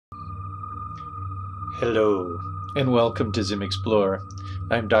Hello, and welcome to ZIM Explorer.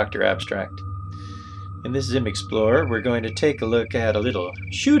 I'm Dr. Abstract. In this ZIM Explorer, we're going to take a look at a little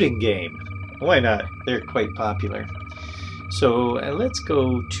shooting game. Why not? They're quite popular. So let's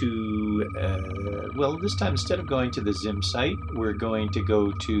go to, well, this time instead of going to the ZIM site, we're going to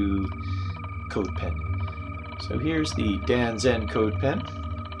go to CodePen. So here's the Dan-Zen CodePen.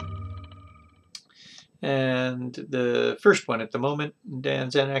 And the first one at the moment,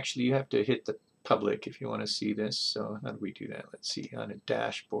 Dan-Zen, actually you have to hit the public if you want to see this. So how do we do that? Let's see, on a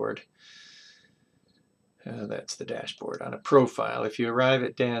dashboard. That's the dashboard. On a profile, if you arrive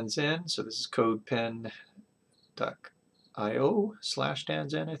at Dan-Zen, so this is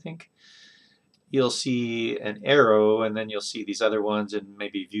codepen.io/Dan-Zen, I think, you'll see an arrow, and then you'll see these other ones, and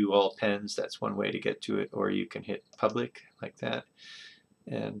maybe view all pens. That's one way to get to it, or you can hit public like that.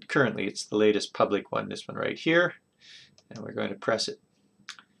 And currently it's the latest public one, this one right here, and we're going to press it.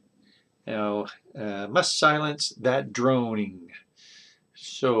 Now, must silence that droning.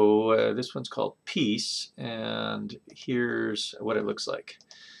 So this one's called Peace, and here's what it looks like.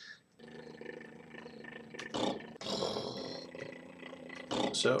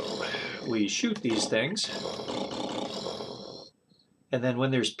 So we shoot these things, and then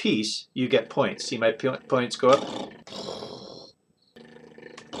when there's peace, you get points. See my points go up?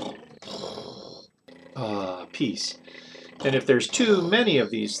 Peace. And if there's too many of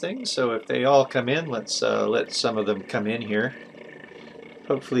these things, so if they all come in, let's let some of them come in here.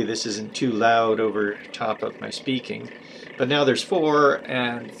 Hopefully this isn't too loud over top of my speaking. But now there's 4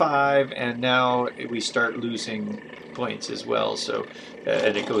 and 5, and now we start losing points as well. So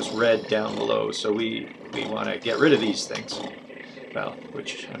and it goes red down below. So we want to get rid of these things. Well,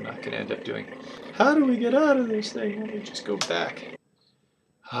 which I'm not going to end up doing. How do we get out of this thing? Let me just go back.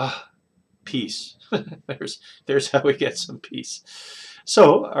 Peace. there's how we get some peace.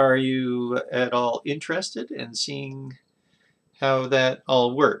 So are you at all interested in seeing how that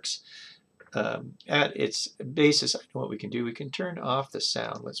all works? At its basis, I know what we can do. We can turn off the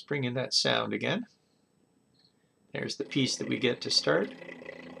sound. Let's bring in that sound again. There's the piece that we get to start,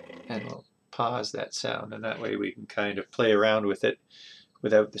 and we'll pause that sound, and that way we can kind of play around with it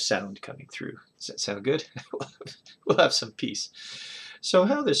without the sound coming through. Does that sound good? We'll have some peace. So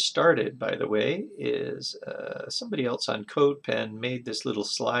how this started, by the way, is somebody else on CodePen made this little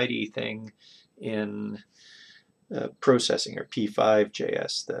slidey thing in processing, or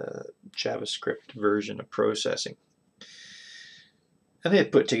P5.js, the JavaScript version of processing. And they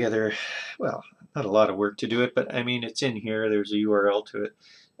had put together, well, not a lot of work to do it, but I mean, it's in here. There's a URL to it.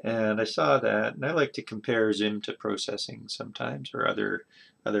 And I saw that, and I like to compare ZIM to processing sometimes, or other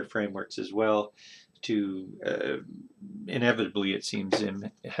frameworks as well. Inevitably, it seems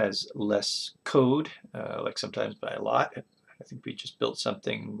ZIM has less code, like sometimes by a lot. I think we just built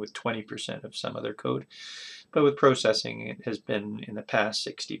something with 20% of some other code. But with processing, it has been in the past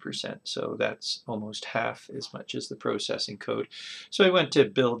 60%, so that's almost half as much as the processing code. So I went to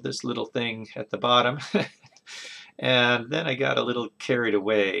build this little thing at the bottom, and then I got a little carried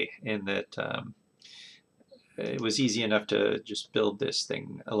away in that it was easy enough to just build this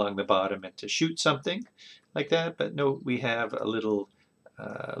thing along the bottom and to shoot something like that. But no, we have a little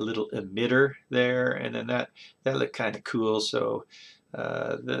emitter there, and then that looked kind of cool. So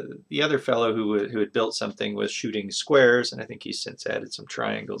the other fellow who had built something was shooting squares, and I think he's since added some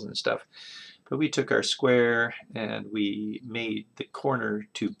triangles and stuff. But we took our square and we made the corner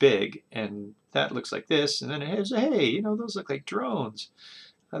too big, and that looks like this. And then it has, hey, you know, those look like drones.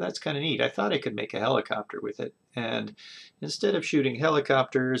 That's kind of neat. I thought I could make a helicopter with it, and instead of shooting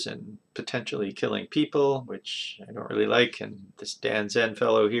helicopters and potentially killing people, which I don't really like, and this Dan-Zen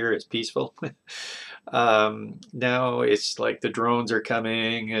fellow here is peaceful, now it's like the drones are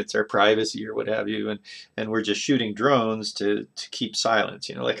coming, it's our privacy or what have you, and we're just shooting drones to keep silence,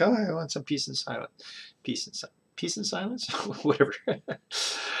 you know, like, oh, I want some peace and silence. Peace and silence, whatever.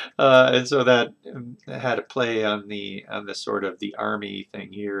 And so that had to play on the sort of the army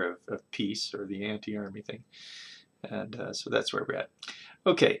thing here of peace, or the anti-army thing, and so that's where we're at.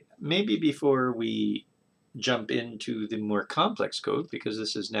 Okay, maybe before we jump into the more complex code, because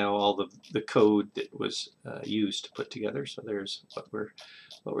this is now all the code that was used to put together. So there's what we're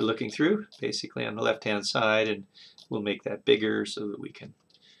looking through, basically on the left-hand side, and we'll make that bigger so that we can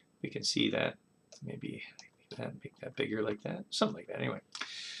see that. Maybe make that bigger like that, something like that. Anyway,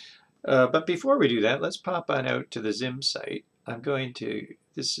 but before we do that, let's pop on out to the ZIM site. I'm going to,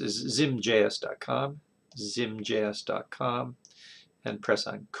 this is zimjs.com, and press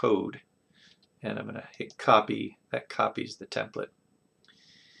on code, and I'm going to hit copy. That copies the template.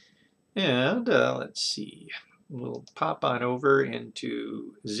 And let's see, we'll pop on over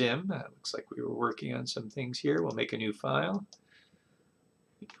into ZIM. Looks like we were working on some things here. We'll make a new file.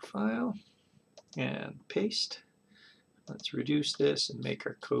 And paste. Let's reduce this and make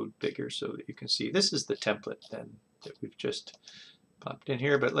our code bigger so that you can see. This is the template then that we've just popped in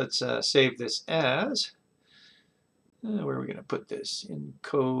here, but let's save this as, where are we going to put this? In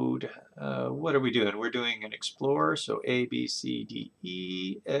code, what are we doing? We're doing an explore, so A, B, C, D,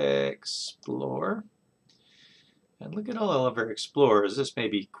 E, explore. And look at all of our explorers. This may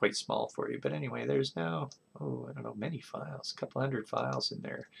be quite small for you, but anyway, there's now, oh, I don't know, many files, a couple hundred files in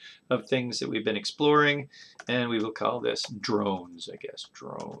there of things that we've been exploring, and we will call this drones, I guess,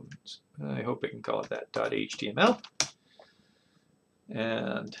 drones. I hope I can call it that, .html.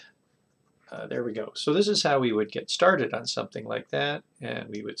 And there we go. So this is how we would get started on something like that, and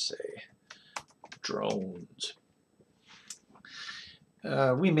we would say drones.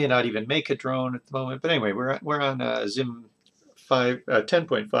 We may not even make a drone at the moment, but anyway, we're on ZIM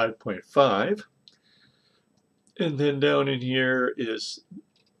 10.5.5, and then down in here is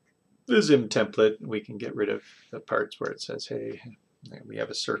the ZIM template. We can get rid of the parts where it says, hey, we have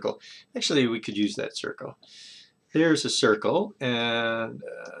a circle. Actually, we could use that circle. There's a circle, and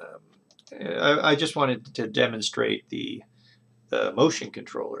I just wanted to demonstrate the motion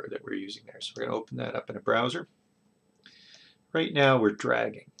controller that we're using there. So we're going to open that up in a browser. Right now we're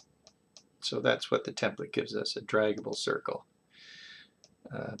dragging, so that's what the template gives us, a draggable circle.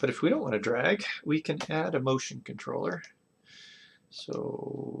 But if we don't want to drag, we can add a motion controller.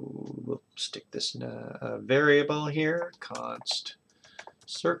 So we'll stick this in a variable here, const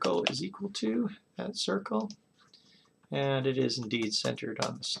circle is equal to that circle, and it is indeed centered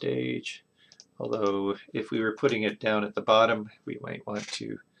on the stage. Although if we were putting it down at the bottom, we might want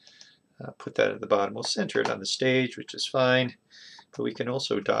to put that at the bottom. We'll center it on the stage, which is fine, but we can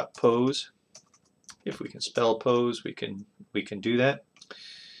also .pose. If we can spell pose, we can do that.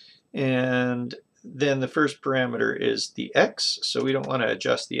 And then the first parameter is the X, so we don't want to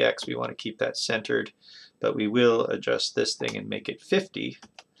adjust the X, we want to keep that centered, but we will adjust this thing and make it 50.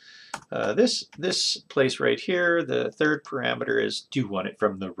 This place right here, the third parameter is, do you want it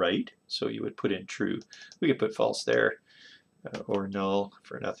from the right? So you would put in true. We could put false there. Or null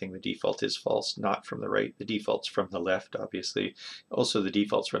for nothing. The default is false, not from the right. The default's from the left, obviously. Also, the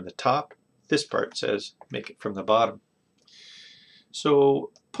default's from the top. This part says make it from the bottom.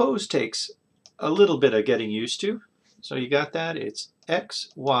 So pose takes a little bit of getting used to. So you got that? It's X,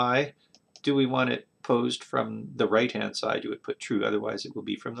 Y. Do we want it posed from the right-hand side? You would put true, otherwise it will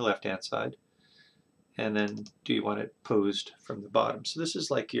be from the left-hand side. And then do you want it posed from the bottom? So this is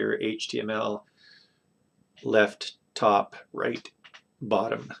like your HTML left, top, right,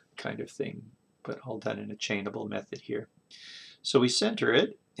 bottom kind of thing, but all done in a chainable method here. So we center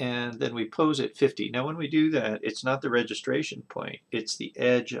it, and then we pose it 50. Now when we do that, it's not the registration point, it's the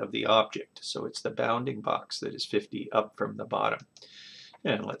edge of the object. So it's the bounding box that is 50 up from the bottom.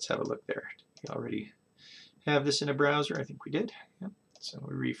 And let's have a look there. We already have this in a browser, I think we did. Yep. So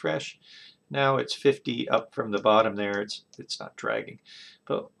we refresh. Now it's 50 up from the bottom there. It's not dragging.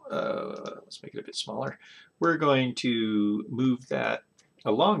 But let's make it a bit smaller. We're going to move that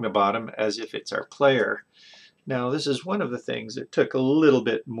along the bottom as if it's our player. Now this is one of the things that took a little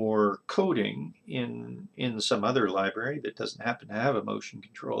bit more coding in some other library that doesn't happen to have a motion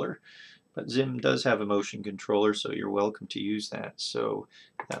controller. But ZIM does have a motion controller, so you're welcome to use that. So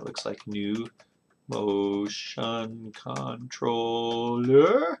that looks like new motion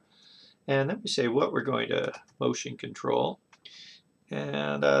controller. And then we say what we're going to motion control.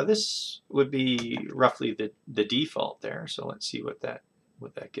 And this would be roughly the default there. So let's see what that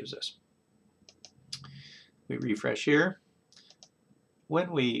gives us. We refresh here.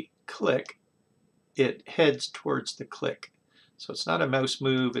 When we click, it heads towards the click. So it's not a mouse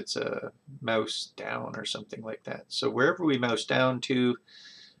move, it's a mouse down or something like that. So wherever we mouse down to,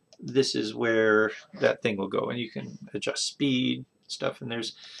 this is where that thing will go. And you can adjust speed, stuff, and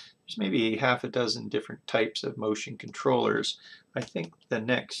there's maybe half a dozen different types of motion controllers. I think the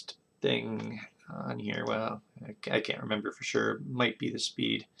next thing on here, well, I can't remember for sure, might be the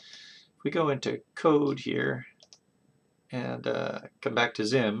speed. If we go into code here and come back to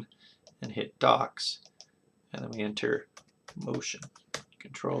ZIM and hit docs, and then we enter motion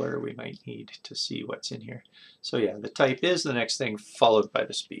controller, we might need to see what's in here. So yeah, the type is the next thing, followed by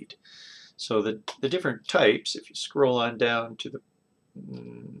the speed. So the different types, if you scroll on down to the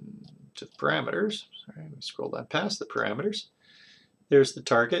parameters, sorry, we scroll down past the parameters, there's the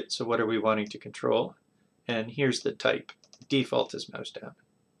target, so what are we wanting to control, and here's the type. Default is mouse down.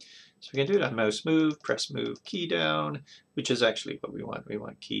 So we can do it on mouse move, press move, key down, which is actually what we want. We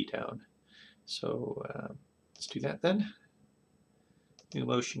want key down. So let's do that then. New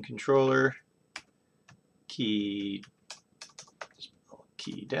motion controller, key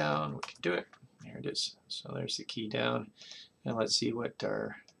down, we can do it. There it is. So there's the key down. And let's see what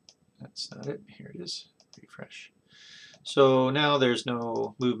our, that's not it, here it is, refresh. So now there's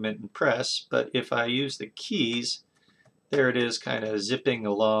no movement and press, but if I use the keys, there it is kind of zipping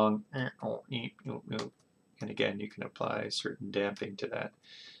along. And again, you can apply certain damping to that.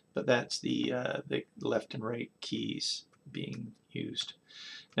 But that's the left and right keys being used.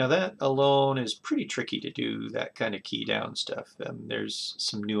 Now that alone is pretty tricky to do, that kind of key down stuff. There's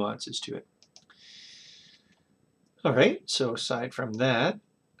some nuances to it. All right, so aside from that,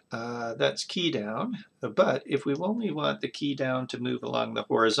 that's key down. But if we only want the key down to move along the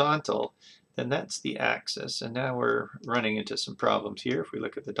horizontal, then that's the axis. And now we're running into some problems here if we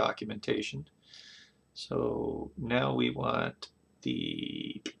look at the documentation. So now we want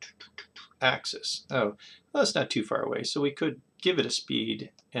the axis. Oh, well, that's not too far away. So we could give it a speed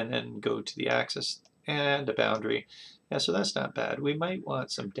and then go to the axis and a boundary. Yeah, so that's not bad. We might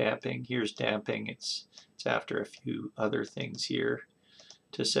want some damping. Here's damping. It's after a few other things here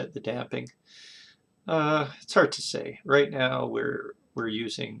to set the damping. It's hard to say. Right now we're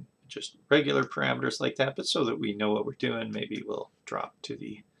using just regular parameters like that, but so that we know what we're doing, maybe we'll drop to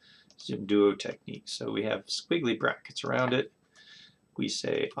the ZIM Duo technique. So we have squiggly brackets around it. We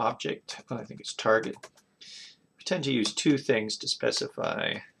say object, I think it's target. We tend to use two things to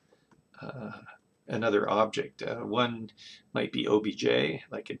specify another object. One might be OBJ,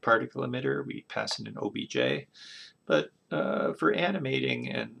 like in particle emitter, we pass in an OBJ. But for animating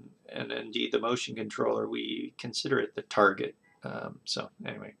and indeed the motion controller, we consider it the target. So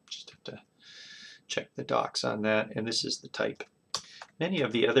anyway, just have to check the docs on that. And this is the type. Many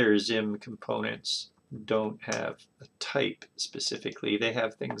of the other ZIM components don't have a type specifically. They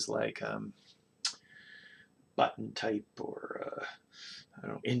have things like button type or I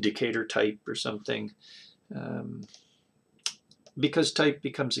don't know, indicator type or something. Because type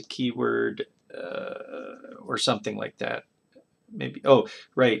becomes a keyword or something like that. Maybe, oh,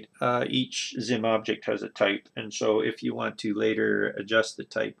 right, each ZIM object has a type, and so if you want to later adjust the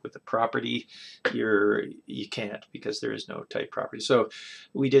type with a property, you can't because there is no type property. So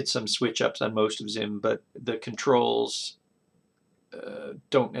we did some switch ups on most of ZIM, but the controls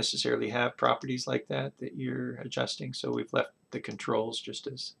don't necessarily have properties like that you're adjusting, so we've left the controls just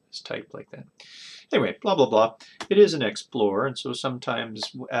as type like that. Anyway, blah, blah, blah. It is an explore, and so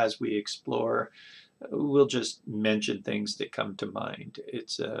sometimes as we explore, we'll just mention things that come to mind.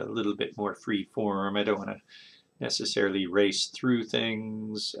 It's a little bit more free form. I don't want to necessarily race through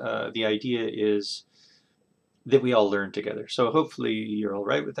things. The idea is that we all learn together. So hopefully you're all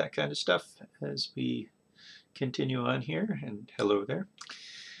right with that kind of stuff as we continue on here. And hello there.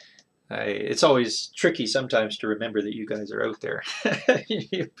 It's always tricky sometimes to remember that you guys are out there.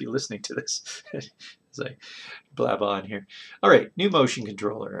 You'll be listening to this as I blab on here. All right, new motion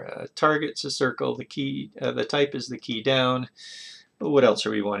controller. Target's a circle. The type is the key down. What else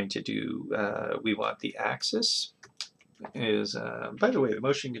are we wanting to do? We want the axis. By the way, the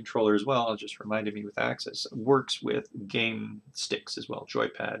motion controller as well, just reminded me with axis, works with game sticks as well,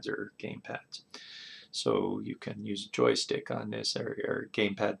 joypads or game pads. So you can use a joystick on this or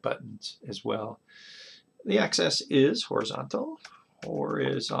gamepad buttons as well. The axis is horizontal.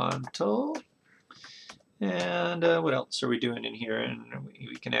 Horizontal. And what else are we doing in here? And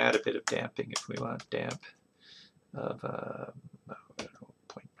we can add a bit of damping if we want damp of I don't know,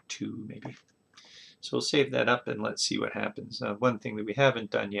 0.2 maybe. So we'll save that up and let's see what happens. One thing that we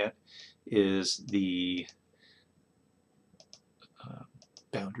haven't done yet is the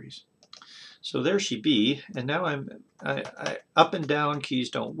boundaries. So there she be, and now up and down keys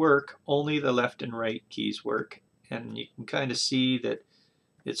don't work, only the left and right keys work, and you can kind of see that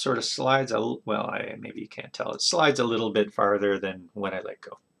it sort of slides maybe you can't tell, it slides a little bit farther than when I let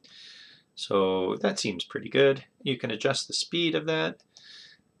go. So that seems pretty good. You can adjust the speed of that.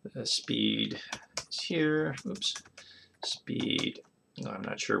 The speed is here. Oops. Speed, I'm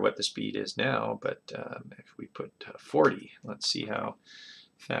not sure what the speed is now, but if we put 40, let's see how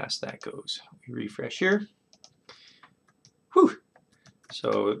fast that goes. We refresh here. Whew.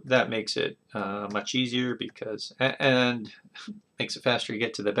 So that makes it much easier because, and makes it faster to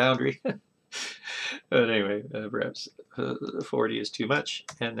get to the boundary. But anyway, perhaps 40 is too much.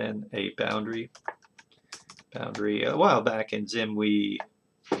 And then a boundary. A while back in ZIM, we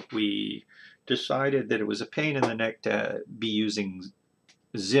decided that it was a pain in the neck to be using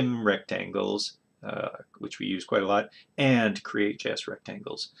ZIM rectangles, which we use quite a lot, and create JS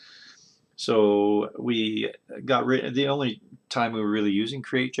rectangles. So we got rid. The only time we were really using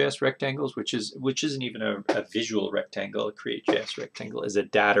create.js rectangles, which isn't even a visual rectangle. A create.js rectangle is a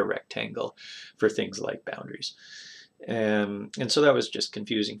data rectangle for things like boundaries. And so that was just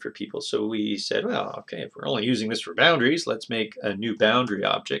confusing for people. So we said, well, okay, if we're only using this for boundaries, let's make a new boundary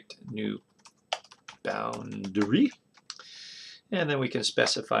object, new boundary. And then we can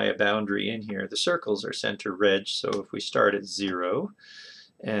specify a boundary in here. The circles are center reg, so if we start at 0,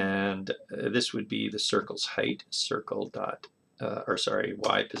 and this would be the circle's height, circle dot,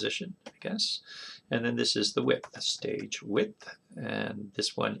 y position, I guess. And then this is the width, stage width, and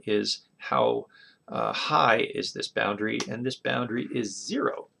this one is how high is this boundary, and this boundary is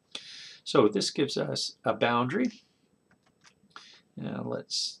 0. So this gives us a boundary. Now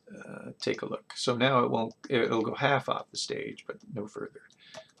let's take a look. So now it'll go half off the stage, but no further.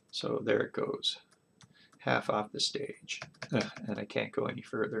 So there it goes, half off the stage, and I can't go any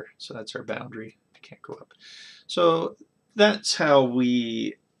further. So that's our boundary. I can't go up. So that's how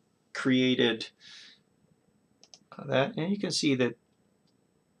we created that, and you can see that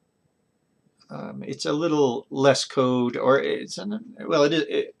it's a little less code, or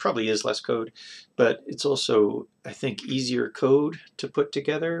it probably is less code, but it's also, I think, easier code to put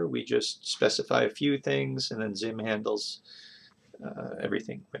together. We just specify a few things, and then ZIM handles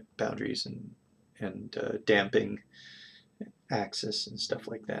everything with boundaries and damping, axis, and stuff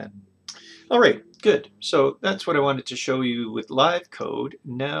like that. All right, good. So that's what I wanted to show you with live code.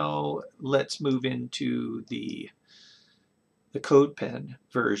 Now let's move into the CodePen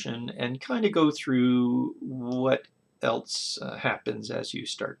version and kind of go through what else happens as you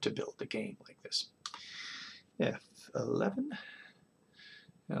start to build a game like this. F11.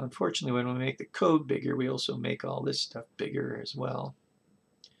 Now, unfortunately, when we make the code bigger, we also make all this stuff bigger as well.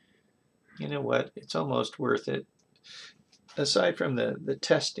 You know what? It's almost worth it. Aside from the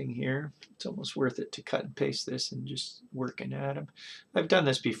testing here, it's almost worth it to cut and paste this and just work in Atom. I've done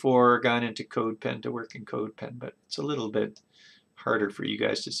this before, gone into CodePen to work in CodePen, but it's a little bit harder for you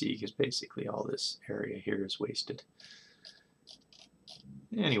guys to see because basically all this area here is wasted.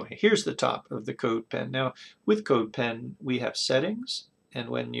 Anyway, here's the top of the CodePen. Now, with CodePen, we have settings, and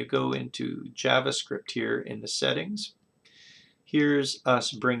when you go into JavaScript here in the settings, here's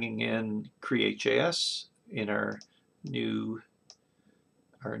us bringing in create.js in our new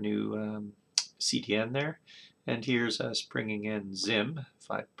CDN there, and here's us bringing in ZIM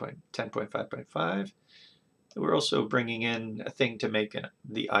 10.5.5. We're also bringing in a thing to make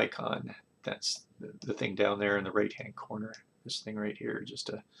the icon. That's the thing down there in the right-hand corner. This thing right here, just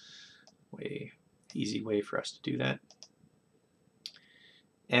a easy way for us to do that.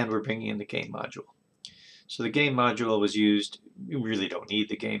 And we're bringing in the game module. So the game module was used. You really don't need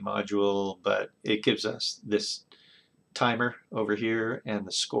the game module, but it gives us this timer over here and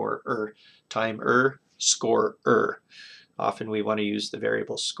the scorer, timer, scorer. Often we want to use the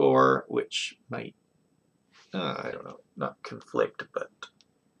variable score, which might, I don't know, not conflict, but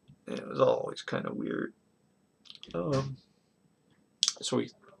it was always kind of weird. So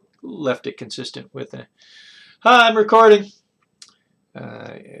we left it consistent with a, hi, I'm recording.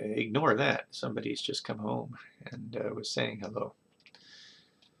 Ignore that. Somebody's just come home and was saying hello.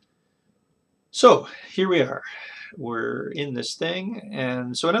 So here we are. We're in this thing,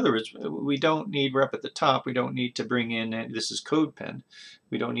 and so in other words, we're up at the top, we don't need to bring in, this is CodePen,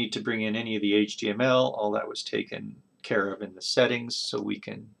 we don't need to bring in any of the HTML. All that was taken care of in the settings, so we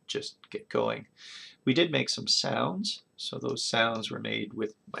can just get going. We did make some sounds, so those sounds were made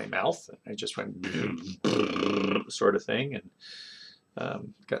with my mouth. I just went sort of thing,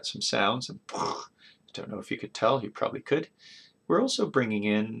 and got some sounds, and I don't know if you could tell, you probably could. We're also bringing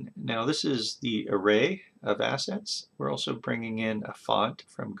in, now this is the array of assets. We're also bringing in a font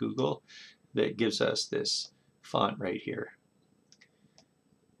from Google that gives us this font right here.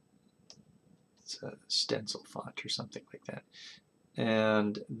 It's a stencil font or something like that.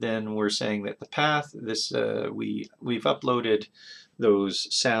 And then we're saying that the path, we've uploaded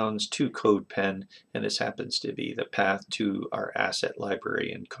those sounds to CodePen, and this happens to be the path to our asset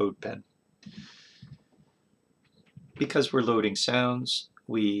library in CodePen. Because we're loading sounds,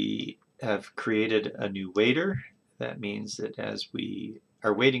 we have created a new waiter. That means that as we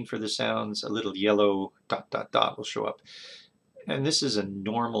are waiting for the sounds, a little yellow ... will show up. And this is a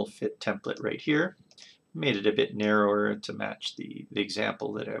normal fit template right here. Made it a bit narrower to match the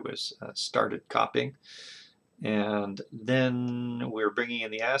example that I was started copying. And then we're bringing in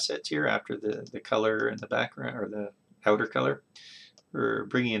the assets here after the color in the background, or the outer color. We're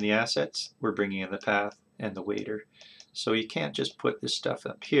bringing in the assets, we're bringing in the path and the waiter. So you can't just put this stuff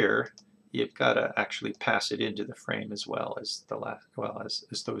up here. You've got to actually pass it into the frame as well as the last,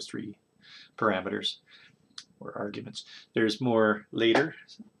 as those three parameters or arguments. There's more later,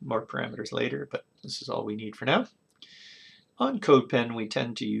 more parameters later, but this is all we need for now. On CodePen, we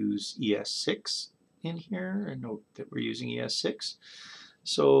tend to use ES6 in here, and note that we're using ES6.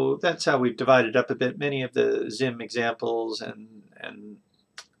 So that's how we've divided up a bit. Many of the ZIM examples and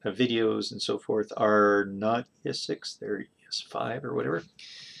videos and so forth are not ES6, they're ES5 or whatever.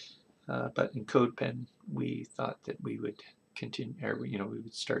 But in CodePen, we thought that we would continue, or we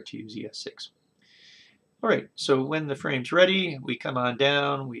would start to use ES6. All right, so when the frame's ready, we come on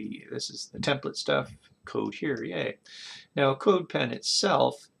down. This is the template stuff. Code here, yay. Now, CodePen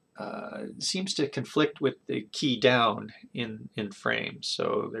itself seems to conflict with the key down in frames.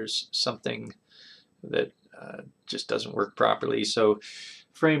 So there's something that just doesn't work properly. So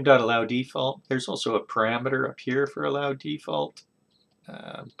frame.allowDefault. There's also a parameter up here for allowDefault,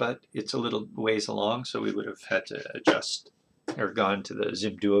 but it's a little ways along, so we would have had to adjust or gone to the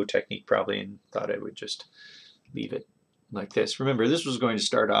ZIM Duo technique probably and thought I would just leave it like this. Remember, this was going to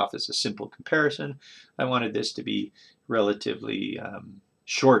start off as a simple comparison. I wanted this to be relatively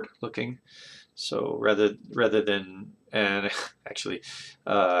short looking, so rather than, and actually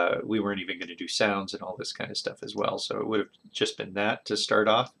we weren't even going to do sounds and all this kind of stuff as well, so it would have just been that to start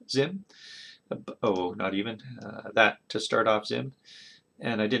off ZIM. Oh, not even that to start off ZIM,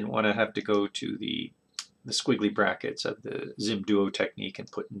 and I didn't want to have to go to the squiggly brackets of the ZIM Duo technique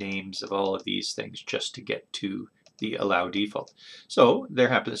and put names of all of these things just to get to the allow default. So there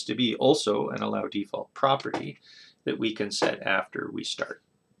happens to be also an allow default property that we can set after we start.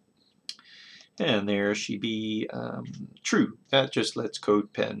 And there she be true. That just lets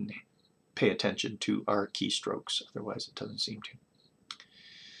CodePen pay attention to our keystrokes, otherwise it doesn't seem to.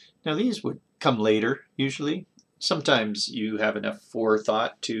 Now these would come later usually. Sometimes you have enough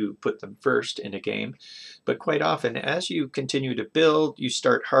forethought to put them first in a game, but quite often as you continue to build, you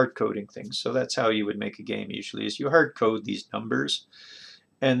start hard coding things. So that's how you would make a game usually, is you hard code these numbers,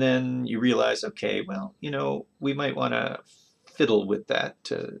 and then you realize, okay, well, we might want to fiddle with that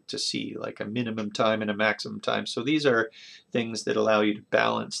to see like a minimum time and a maximum time. So these are things that allow you to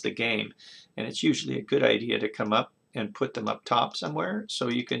balance the game, and it's usually a good idea to come up and put them up top somewhere so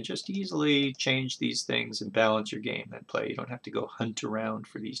you can just easily change these things and balance your game and play. You don't have to go hunt around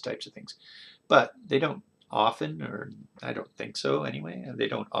for these types of things. But they don't often, or I don't think so anyway, they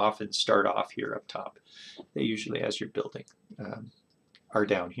don't often start off here up top. They usually, as you're building, are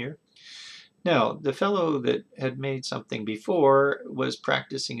down here. Now, the fellow that had made something before was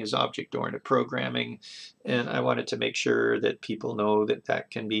practicing his object-oriented programming, and I wanted to make sure that people know that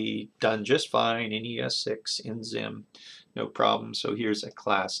that can be done just fine in ES6, in ZIM, no problem. So here's a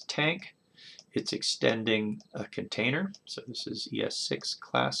class tank. It's extending a container, so this is ES6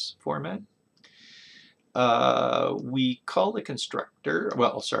 class format. We call the constructor,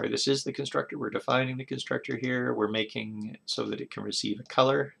 well, sorry, this is the constructor. We're defining the constructor here. We're making so that it can receive a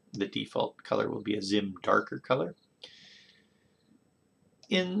color. The default color will be a ZIM darker color.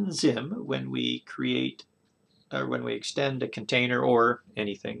 In ZIM, when we create, or when we extend a container or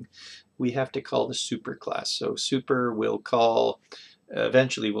anything, we have to call the super class. So super will call,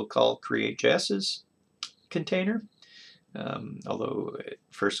 eventually we'll call create.js's container. Although it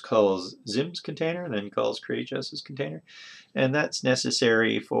first calls ZIM's container and then calls create.js's container, and that's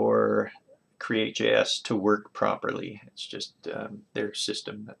necessary for create.js to work properly. It's just their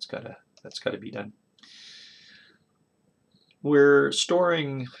system that's gotta be done. We're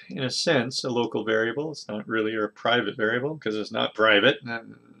storing, in a sense, a local variable. It's not really a private variable because it's not private.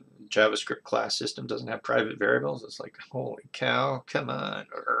 And JavaScript class system doesn't have private variables. It's like, holy cow, come on,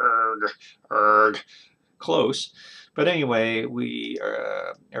 erg. Close. But anyway, we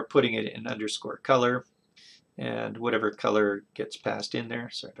are putting it in underscore color, and whatever color gets passed in there,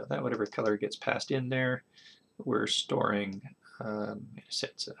 sorry about that, whatever color gets passed in there, we're storing, in a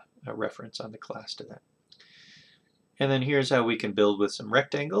sense, a reference on the class to that. And then here's how we can build with some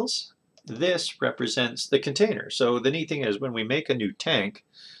rectangles. This represents the container. So the neat thing is when we make a new tank,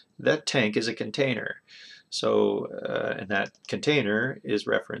 that tank is a container. So, and that container is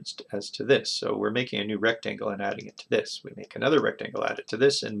referenced as to this. So we're making a new rectangle and adding it to this. We make another rectangle, add it to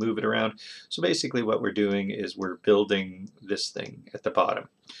this, and move it around. So basically what we're doing is we're building this thing at the bottom,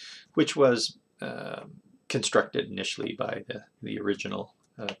 which was constructed initially by the original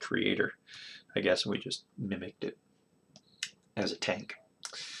creator, I guess, and we just mimicked it as a tank.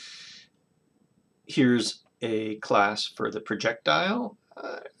 Here's a class for the projectile.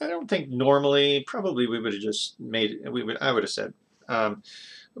 I don't think normally, probably we would have just made, I would have said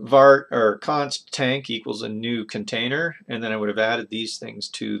var or const tank equals a new container, and then I would have added these things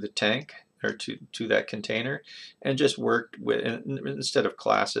to the tank or to that container, and just worked with, instead of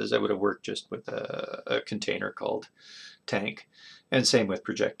classes, I would have worked just with a container called tank, and same with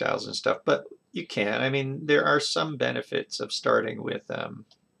projectiles and stuff. But you can, I mean, there are some benefits of starting with a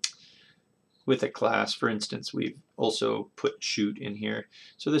class. For instance, we've also put shoot in here.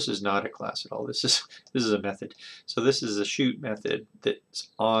 So this is not a class at all. This is a method. So this is a shoot method that's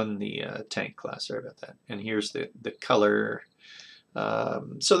on the tank class. Sorry about that. And here's the color.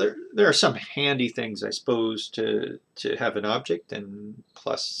 So there are some handy things, I suppose, to have an object. And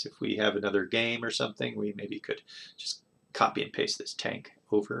plus, if we have another game or something, we maybe could just copy and paste this tank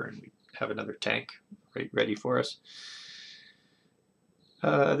over, and we have another tank ready for us.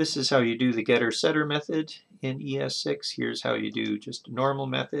 This is how you do the getter setter method in ES6. Here's how you do just a normal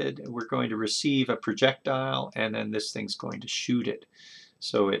method. We're going to receive a projectile, and then this thing's going to shoot it.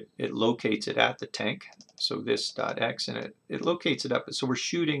 So it locates it at the tank. So this dot x, and it locates it up. So we're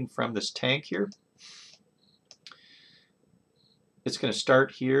shooting from this tank here. It's going to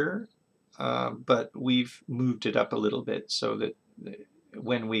start here, but we've moved it up a little bit so that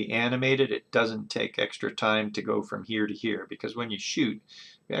when we animate it, it doesn't take extra time to go from here to here, because when you shoot,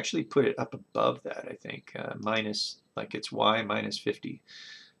 we actually put it up above that, I think, minus, like it's y minus 50.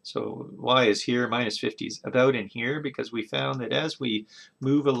 So y is here, minus 50 is about in here, because we found that as we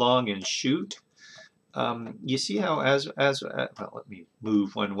move along and shoot, you see how well, let me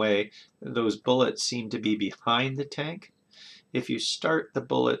move one way, those bullets seem to be behind the tank. If you start the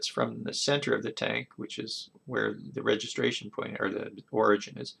bullets from the center of the tank, which is where the registration point or the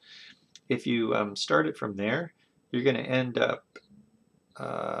origin is, if you start it from there, you're going to end up,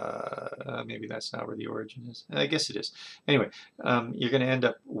 maybe that's not where the origin is. I guess it is. Anyway, you're going to end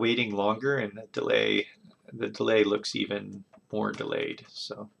up waiting longer, and the delay looks even more delayed.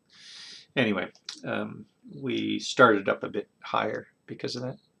 So anyway, we started up a bit higher because of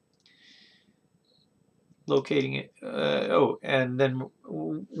that. Locating it. And then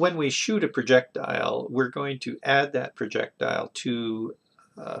when we shoot a projectile, we're going to add that projectile to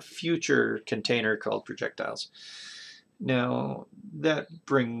a future container called projectiles. Now, that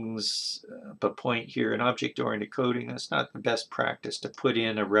brings up a point here in object-oriented coding. That's not the best practice to put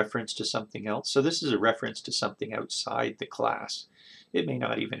in a reference to something else. So this is a reference to something outside the class. It may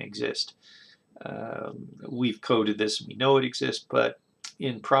not even exist. We've coded this and we know it exists, but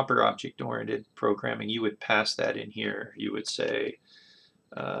in proper object-oriented programming, you would pass that in here. You would say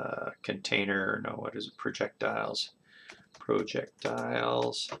container, no, what is it, projectiles,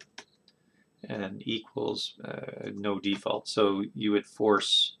 and equals no default. So you would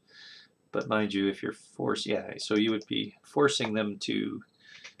force, but mind you, if you're forced, yeah, so you would be forcing them to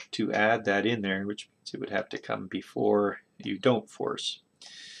add that in there, which means it would have to come before you don't force,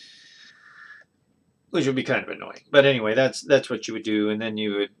 which would be kind of annoying. But anyway, that's what you would do, and then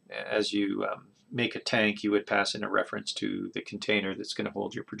you would, as you make a tank, you would pass in a reference to the container that's going to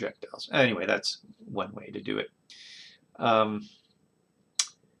hold your projectiles. Anyway, that's one way to do it.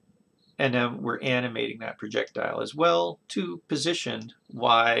 And then we're animating that projectile as well to position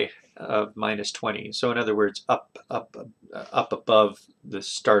y of minus 20. So in other words, up above the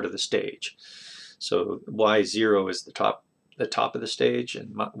start of the stage. So y0 is the top of the stage,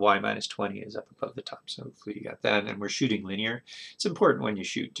 and y minus 20 is up above the top. So hopefully you got that. And we're shooting linear. It's important when you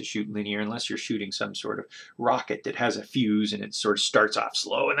shoot to shoot linear, unless you're shooting some sort of rocket that has a fuse and it sort of starts off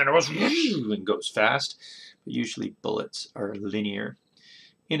slow and then it goes and goes fast. But usually bullets are linear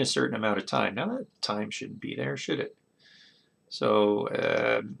in a certain amount of time. Now that time shouldn't be there, should it? So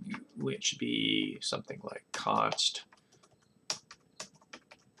it should be something like const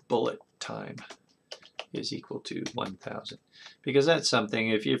bullet time is equal to 1000, because that's something,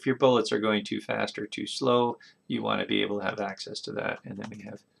 if your bullets are going too fast or too slow, you want to be able to have access to that. And then we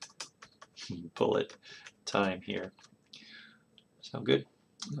have bullet time here. Sound good?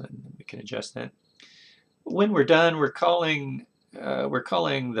 And we can adjust that. When we're done, we're calling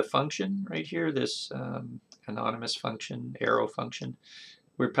the function right here, this anonymous function, arrow function.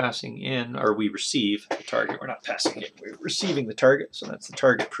 We're passing in, or we receive the target. We're not passing it, we're receiving the target, so that's the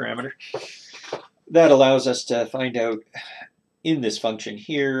target parameter. That allows us to find out in this function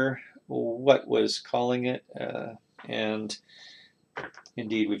here what was calling it, and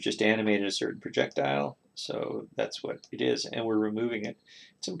indeed we've just animated a certain projectile, so that's what it is, and we're removing it.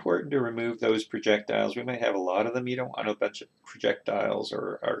 It's important to remove those projectiles. We might have a lot of them. You don't want a bunch of projectiles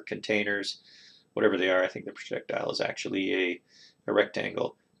or containers, whatever they are. I think the projectile is actually a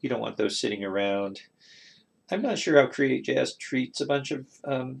rectangle. You don't want those sitting around. I'm not sure how Create.js treats a bunch of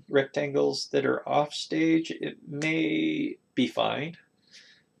rectangles that are off stage. It may be fine,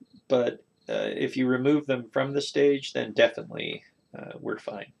 but if you remove them from the stage, then definitely we're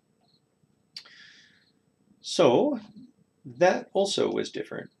fine. So that also was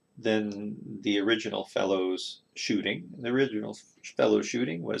different than the original fellow's shooting. The original fellow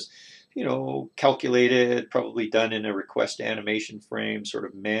shooting was, calculated, probably done in a request animation frame, sort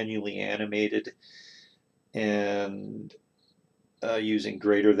of manually animated, and using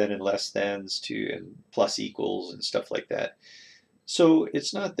greater than and less thans and plus equals and stuff like that. So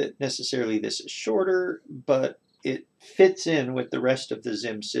it's not that necessarily this is shorter, but it fits in with the rest of the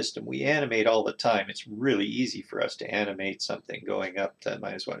ZIM system. We animate all the time. It's really easy for us to animate something going up to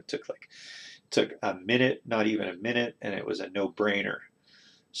 -1. It took a minute, not even a minute, and it was a no-brainer.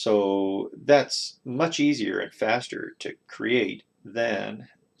 So that's much easier and faster to create than,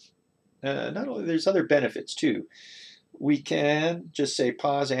 not only there's other benefits too. We can just say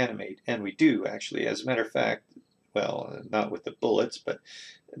pause animate, and we do actually. As a matter of fact, well, not with the bullets, but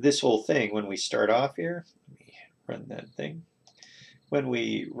this whole thing, when we start off here, let me run that thing. When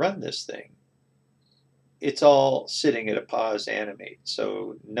we run this thing, it's all sitting at a pause animate,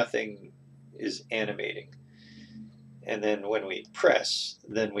 so nothing is animating. And then when we press,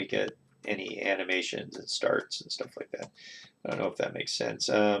 then we get any animations and starts and stuff like that. I don't know if that makes sense.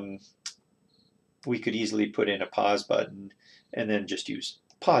 We could easily put in a pause button and then just use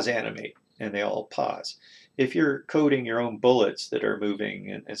pause animate, and they all pause. If you're coding your own bullets that are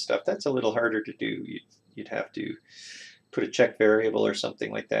moving and stuff, that's a little harder to do. You'd have to put a check variable or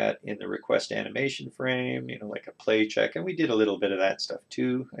something like that in the request animation frame, like a play check. And we did a little bit of that stuff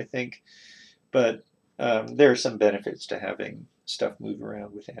too, I think. But there are some benefits to having stuff move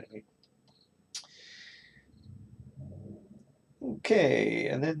around with animate. Okay,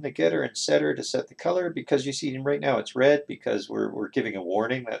 and then the getter and setter to set the color, because you see right now it's red because we're giving a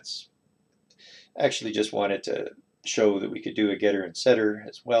warning. That's actually just wanted to show that we could do a getter and setter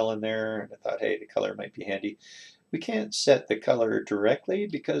as well in there. And I thought, hey, the color might be handy. We can't set the color directly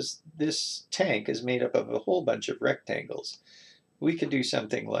because this tank is made up of a whole bunch of rectangles. We could do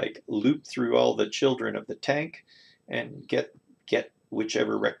something like loop through all the children of the tank and get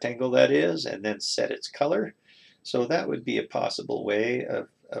whichever rectangle that is and then set its color. So that would be a possible way of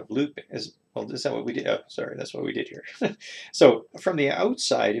looping. Well, is that what we did? Oh, sorry, that's what we did here. So from the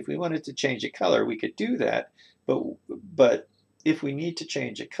outside, if we wanted to change a color, we could do that. But if we need to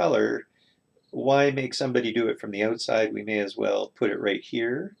change a color, why make somebody do it from the outside? We may as well put it right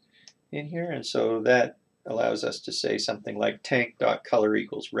here in here. And so that allows us to say something like tank.color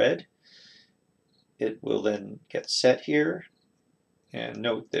equals red. It will then get set here. And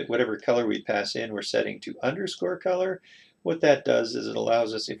note that whatever color we pass in, we're setting to underscore color. What that does is it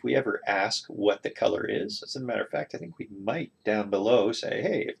allows us, if we ever ask what the color is, as a matter of fact, I think we might down below say,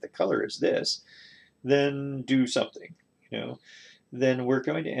 hey, if the color is this, then do something, then we're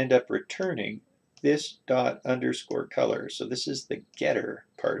going to end up returning this dot underscore color. So this is the getter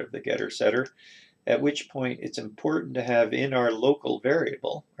part of the getter setter, at which point it's important to have in our local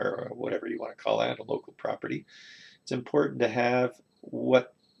variable, or whatever you want to call that, a local property, it's important to have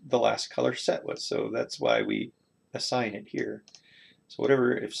what the last color set was. So that's why we assign it here. So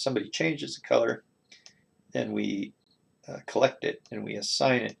whatever, if somebody changes the color, then we collect it and we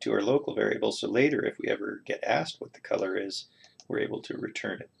assign it to our local variable. So later, if we ever get asked what the color is, we're able to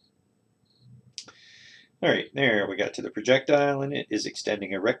return it. All right, there we got to the projectile, and it is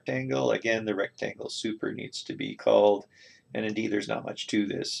extending a rectangle. Again, the rectangle super needs to be called, and indeed there's not much to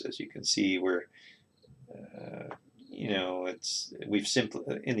this. As you can see, we're we've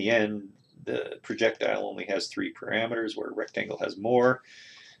simply, in the end, the projectile only has 3 parameters where a rectangle has more.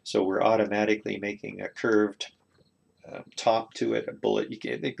 So we're automatically making a curved top to it, a bullet.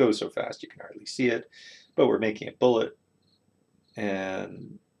 It goes so fast you can hardly see it, but we're making a bullet,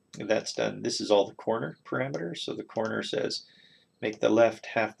 and that's done. This is all the corner parameters. So the corner says make the left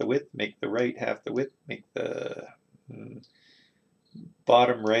half the width, make the right half the width, make the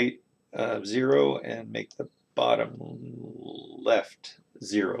bottom right 0, and make the bottom left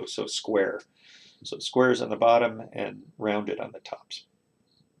 0, so square. So squares on the bottom and rounded on the tops.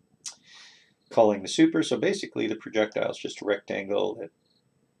 Calling the super, so basically the projectile is just a rectangle.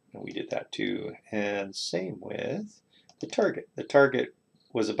 We did that too. And same with the target. The target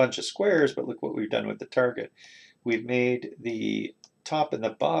was a bunch of squares, but look what we've done with the target. We've made the top and the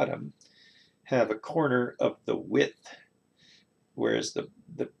bottom have a corner of the width, whereas the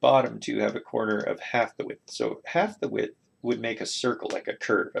bottom two have a corner of half the width. So half the width would make a circle, like a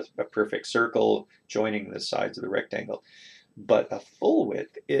curve, a perfect circle joining the sides of the rectangle. But a full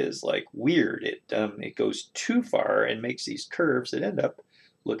width is like weird. It goes too far and makes these curves that end up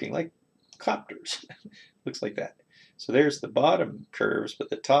looking like copters. Looks like that. So there's the bottom curves, but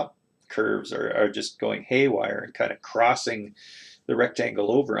the top curves are just going haywire and kind of crossing the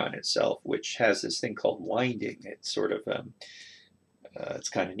rectangle over on itself, which has this thing called winding. It's sort of, it's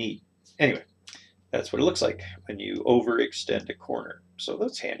kind of neat. Anyway, that's what it looks like when you overextend a corner. So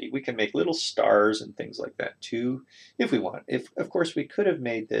that's handy. We can make little stars and things like that too, if we want. If, of course, we could have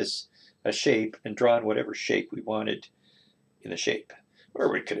made this a shape and drawn whatever shape we wanted in the shape.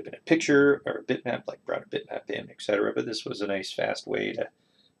 Or it could have been a picture or a bitmap, like brought a bitmap in, etc. But this was a nice, fast way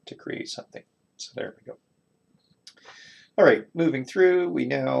to create something. So there we go. All right, moving through, we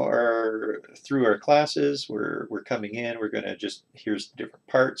now are through our classes. We're coming in. We're going to just, here's the different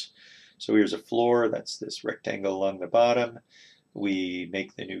parts. So here's a floor. That's this rectangle along the bottom. We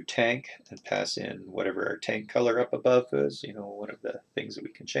make the new tank and pass in whatever our tank color up above is, you know, one of the things that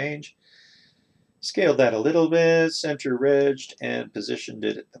we can change. Scaled that a little bit, center wedged, and positioned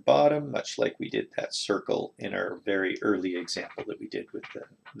it at the bottom, much like we did that circle in our very early example that we did with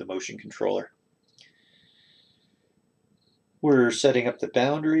the motion controller. We're setting up the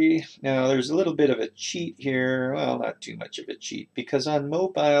boundary. Now there's a little bit of a cheat here. Well, not too much of a cheat, because on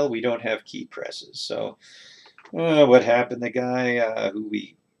mobile we don't have key presses. So what happened, the guy who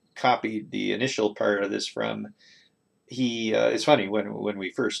we copied the initial part of this from, it's funny, when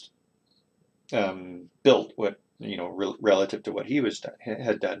we first built what, you know, relative to what he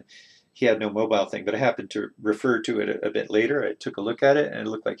had done, he had no mobile thing, but I happened to refer to it a bit later. I took a look at it and it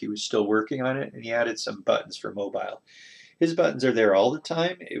looked like he was still working on it, and he added some buttons for mobile. His buttons are there all the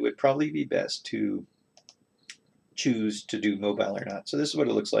time. It would probably be best to choose to do mobile or not. So this is what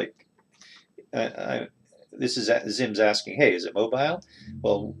it looks like. This is ZIM's asking, hey, is it mobile?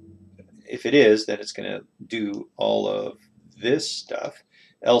 Well, if it is, then it's going to do all of this stuff.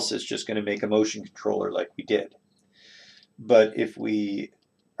 Else it's just going to make a motion controller like we did. But if we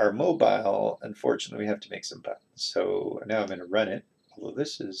are mobile, unfortunately, we have to make some buttons. So now I'm going to run it. Although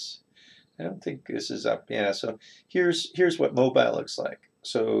this is, I don't think this is up. Yeah, so here's what mobile looks like.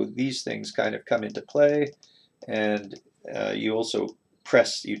 So these things kind of come into play, and you also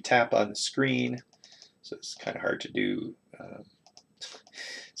you tap on the screen. So it's kind of hard to do.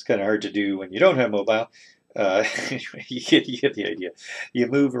 It's kind of hard to do when you don't have mobile. Anyway, you get the idea. You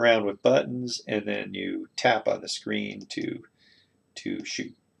move around with buttons, and then you tap on the screen to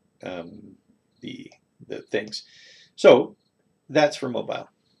shoot the things. So that's for mobile.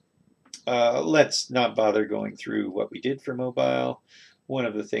 Let's not bother going through what we did for mobile. One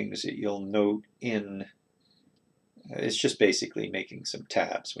of the things that you'll note in it's just basically making some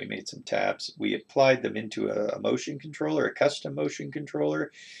tabs. We made some tabs. We applied them into a motion controller, a custom motion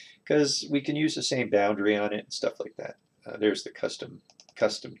controller, because we can use the same boundary on it and stuff like that. There's the custom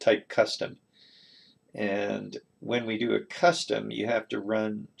type custom. And when we do a custom, you have to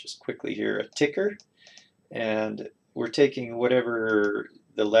run, just quickly here, a ticker. And we're taking whatever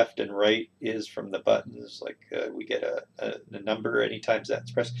the left and right is from the buttons, like we get a number anytime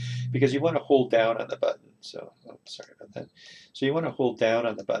that's pressed, because you want to hold down on the button. So, oh, sorry about that. So you want to hold down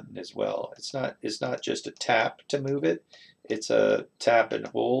on the button as well. It's not just a tap to move it. It's a tap and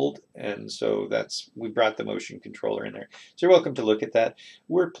hold, and so we brought the motion controller in there. So you're welcome to look at that.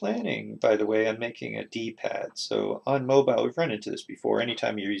 We're planning, by the way, on making a D-pad. So on mobile, we've run into this before.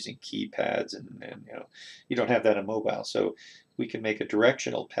 Anytime you're using keypads, and you know, you don't have that on mobile. So we can make a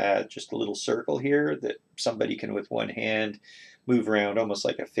directional pad, just a little circle here that somebody can, with one hand, move around almost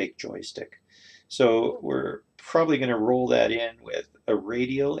like a fake joystick. So we're probably going to roll that in with a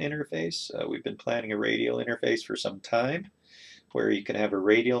radial interface. We've been planning a radial interface for some time, where you can have a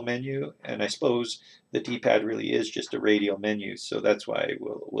radial menu, and I suppose the D-pad really is just a radial menu, so that's why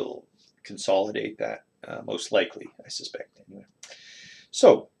we'll consolidate that, most likely, I suspect. Anyway.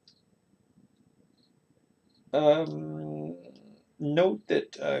 So, note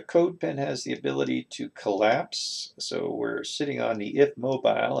that CodePen has the ability to collapse. So we're sitting on the if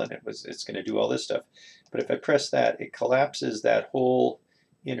mobile, and it's going to do all this stuff. But if I press that, it collapses that whole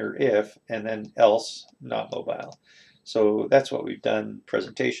inner if, and then else not mobile. So that's what we've done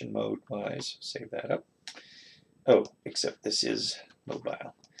presentation mode wise. Save that up. Oh, except this is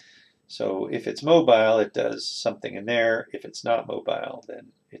mobile. So if it's mobile, it does something in there. If it's not mobile, then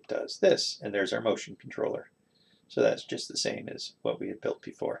it does this. And there's our motion controller. So that's just the same as what we had built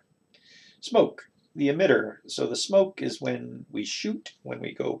before. Smoke, the emitter. So the smoke is when we shoot, when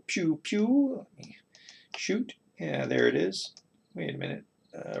we go pew, pew, shoot. Yeah, there it is. Wait a minute.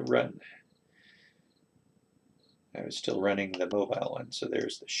 Run. I was still running the mobile one. So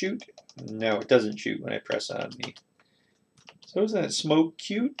there's the shoot. Now it doesn't shoot when I press on the. So isn't that smoke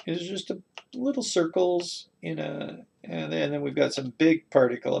cute? It's just a little circles in a, and then we've got some big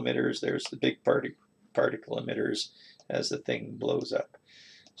particle emitters. There's the big particle emitters as the thing blows up.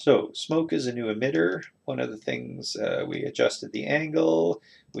 So smoke is a new emitter. One of the things, we adjusted the angle,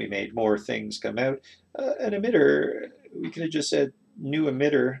 we made more things come out. An emitter, we could have just said new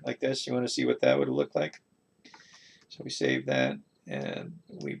emitter like this. You want to see what that would look like? So we save that, and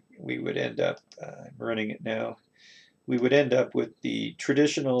we would end up, I'm running it now, we would end up with the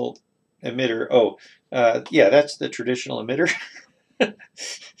traditional emitter. Oh, yeah, that's the traditional emitter.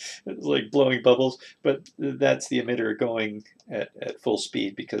 It's like blowing bubbles, but that's the emitter going at full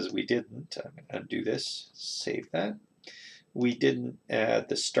speed because we didn't. I'm going to undo this, save that. We didn't add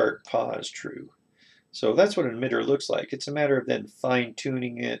the start pause true. So that's what an emitter looks like. It's a matter of then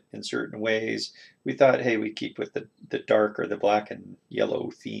fine-tuning it in certain ways. We thought, hey, we'd keep with the dark or the black and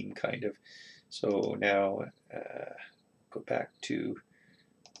yellow theme kind of. So now go back to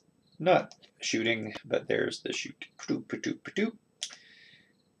not shooting, but there's the shoot.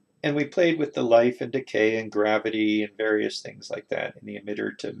 And we played with the life and decay and gravity and various things like that in the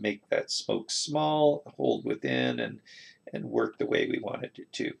emitter to make that smoke small, hold within, and work the way we wanted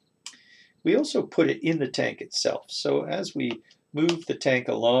it to. We also put it in the tank itself. So as we move the tank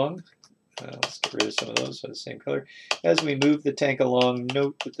along, let's get rid of some of those so the same color. As we move the tank along,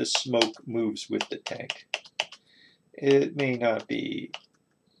 note that the smoke moves with the tank. It may not be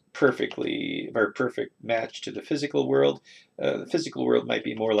perfectly or perfect match to the physical world. The physical world might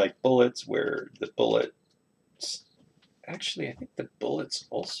be more like bullets, where the bullets, actually I think the bullets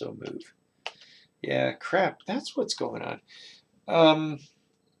also move. Yeah, crap, that's what's going on.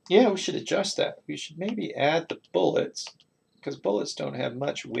 Yeah, we should adjust that. We should maybe add the bullets, because bullets don't have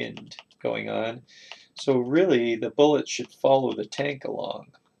much wind going on. So really the bullets should follow the tank along,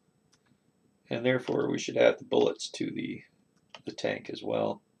 and therefore we should add the bullets to the tank as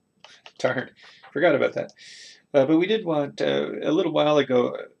well. Darn, forgot about that. But we did want, a little while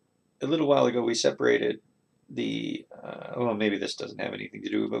ago we separated the, well, maybe this doesn't have anything to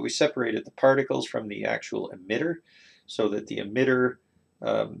do, but we separated the particles from the actual emitter, so that the emitter,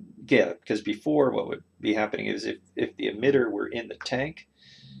 yeah, because before what would be happening is if the emitter were in the tank,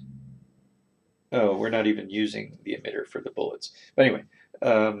 oh, we're not even using the emitter for the bullets. But anyway,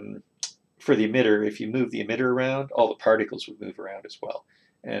 for the emitter, if you move the emitter around, all the particles would move around as well.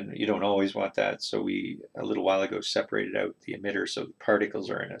 And you don't always want that, so we, a little while ago, separated out the emitter so the particles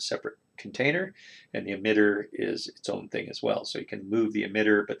are in a separate container, and the emitter is its own thing as well. So you can move the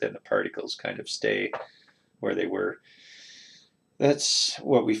emitter, but then the particles kind of stay where they were. That's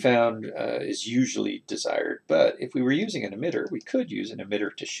what we found is usually desired. But if we were using an emitter, we could use an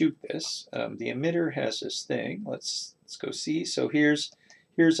emitter to shoot this. The emitter has this thing. Let's go see. So here's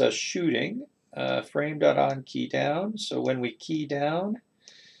us shooting. Frame.on key down. So when we key down,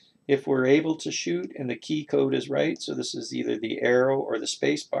 if we're able to shoot and the key code is right, so this is either the arrow or the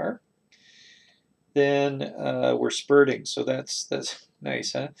spacebar, then we're spurting. So that's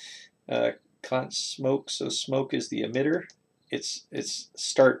nice, huh? Const smoke. So smoke is the emitter. Its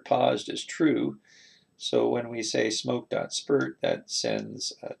start paused is true. So when we say smoke.spurt, that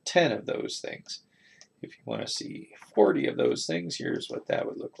sends 10 of those things. If you want to see 40 of those things, here's what that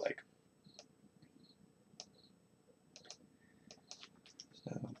would look like.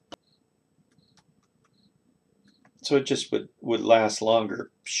 So it just would last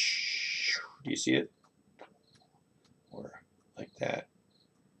longer. Do you see it? Or like that,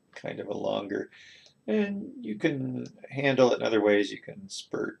 kind of a longer. And you can handle it in other ways. You can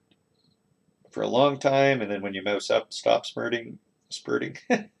spurt for a long time, and then when you mouse up, stop spurting.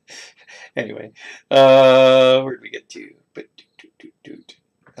 Anyway, where did we get to?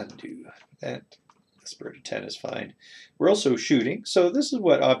 Undo that. Spur to 10 is fine. We're also shooting. So this is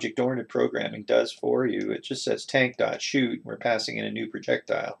what object-oriented programming does for you. It just says tank.shoot. We're passing in a new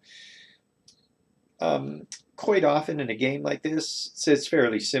projectile. Quite often in a game like this, it's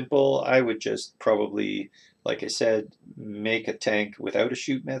fairly simple. I would just probably, like I said, make a tank without a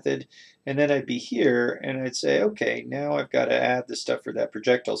shoot method, and then I'd be here and I'd say, okay, now I've got to add the stuff for that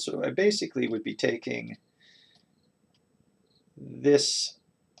projectile. So I basically would be taking this,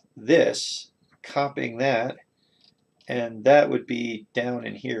 copying that, and that would be down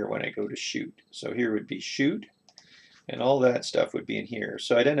in here when I go to shoot. So here would be shoot, and all that stuff would be in here.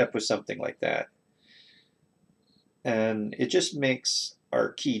 So I'd end up with something like that. And it just makes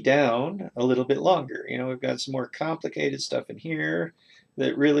our key down a little bit longer. You know, we've got some more complicated stuff in here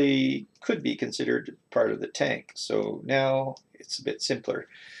that really could be considered part of the tank. So now it's a bit simpler.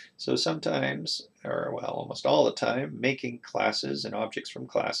 So sometimes, or well, almost all the time, making classes and objects from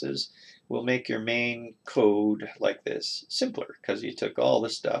classes will make your main code like this simpler, because you took all the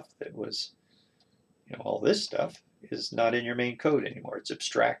stuff that was, you know, all this stuff is not in your main code anymore. It's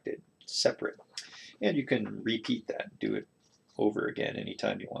abstracted, separate. And you can repeat that, do it over again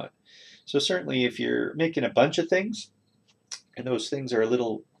anytime you want. So certainly if you're making a bunch of things, and those things are a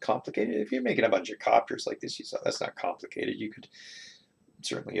little complicated, if you're making a bunch of copters like this, you saw that's not complicated. You could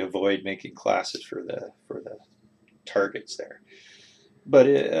certainly avoid making classes for the targets there.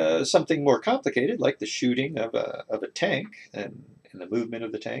 But something more complicated, like the shooting of a tank and the movement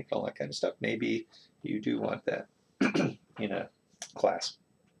of the tank, all that kind of stuff, maybe you do want that in a class.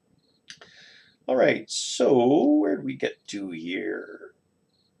 All right, so where do we get to here?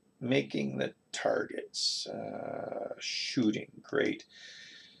 Making the targets, shooting, great.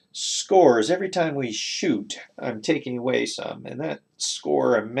 Scores, every time we shoot, I'm taking away some, and that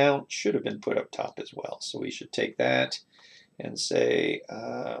score amount should have been put up top as well. So we should take that and say,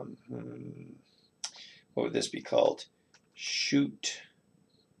 what would this be called? Shoot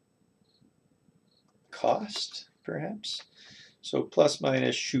cost, perhaps? So plus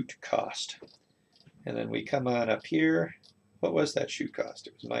minus shoot cost. And then we come on up here. What was that shoot cost?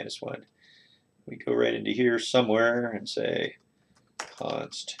 It was -1. We go right into here somewhere and say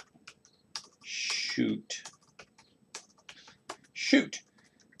const shoot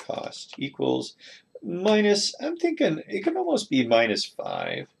cost equals minus, I'm thinking it can almost be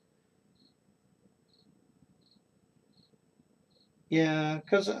 -5. Yeah,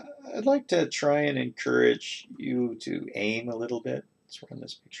 because I'd like to try and encourage you to aim a little bit. Let's run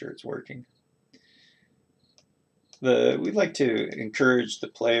this, make sure it's working. We'd like to encourage the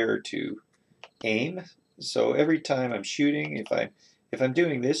player to aim. So every time I'm shooting, if I'm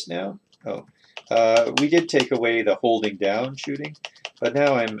doing this now, we did take away the holding down shooting, but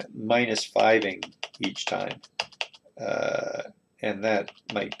now I'm -5ing each time, and that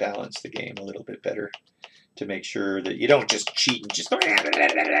might balance the game a little bit better to make sure that you don't just cheat and just.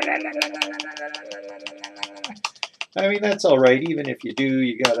 I mean, that's all right. Even if you do,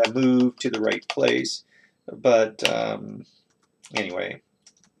 you gotta move to the right place. But anyway,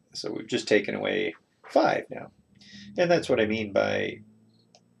 so we've just taken away 5 now. And that's what I mean by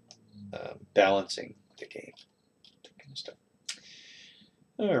balancing the game. That kind of stuff.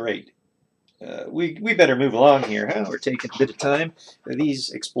 All right. We better move along here, huh? We're taking a bit of time. These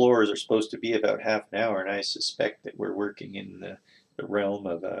explorers are supposed to be about half an hour, and I suspect that we're working in the realm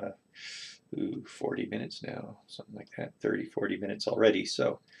of 40 minutes now, something like that, 30, 40 minutes already.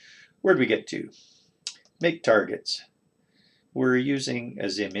 So where'd we get to? Make targets. We're using a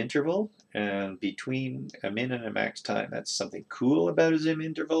ZIM interval, and between a min and a max time. That's something cool about a ZIM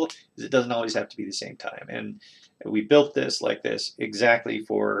interval, is it doesn't always have to be the same time. And we built this like this exactly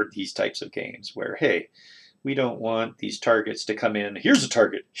for these types of games where, hey, we don't want these targets to come in, here's a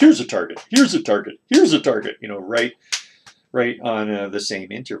target, here's a target, here's a target, here's a target, you know, right on the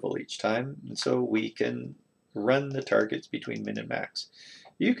same interval each time. And so we can run the targets between min and max.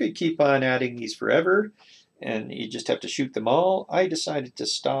 You could keep on adding these forever, and you just have to shoot them all. I decided to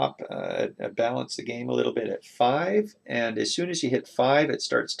stop, balance the game a little bit at 5, and as soon as you hit 5, it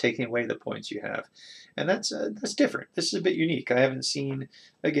starts taking away the points you have. And that's different. This is a bit unique. I haven't seen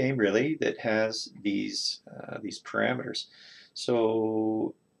a game really that has these parameters.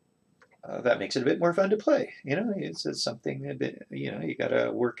 So that makes it a bit more fun to play. You know, it's something a bit, you know, you got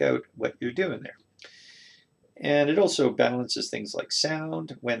to work out what you're doing there. And it also balances things like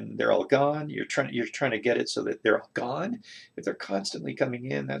sound. When they're all gone, you're trying to get it so that they're all gone. If they're constantly coming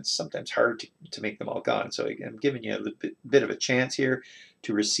in, that's sometimes hard to make them all gone. So I'm giving you a bit of a chance here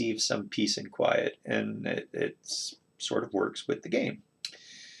to receive some peace and quiet, and it sort of works with the game.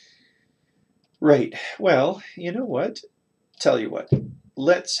 Right. Well, you know what? Tell you what.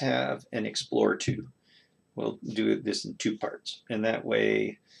 Let's have an Explore 2. We'll do this in 2 parts, and that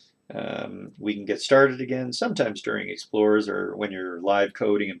way we can get started again. Sometimes during Explorers or when you're live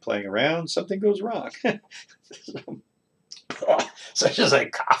coding and playing around, something goes wrong. Such as I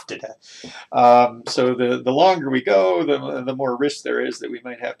coughed to death. So the longer we go, the more risk there is that we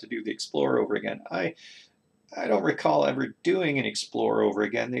might have to do the Explorer over again. I don't recall ever doing an Explorer over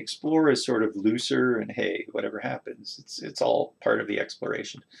again. The Explorer is sort of looser, and hey, whatever happens, it's all part of the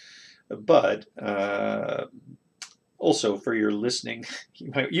exploration. But also, for your listening,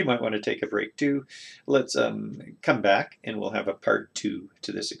 you might want to take a break too. Let's come back, and we'll have a part 2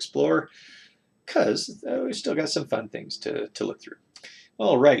 to this Explorer, because we've still got some fun things to look through.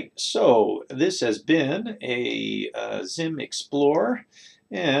 All right, so this has been a ZIM Explorer,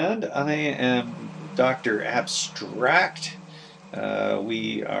 and I am Dr. Abstract.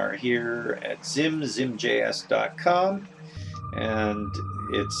 We are here at ZIM, zimjs.com, and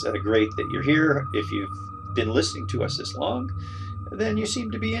it's great that you're here. If you've been listening to us this long, then you seem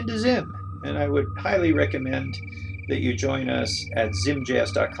to be into ZIM, and I would highly recommend that you join us at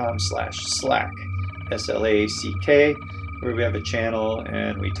zimjs.com/slack, SLACK. where we have a channel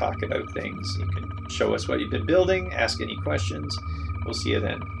and we talk about things. You can show us what you've been building, ask any questions. We'll see you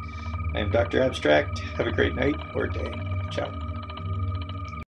then. I am Dr. Abstract. Have a great night or day. Ciao.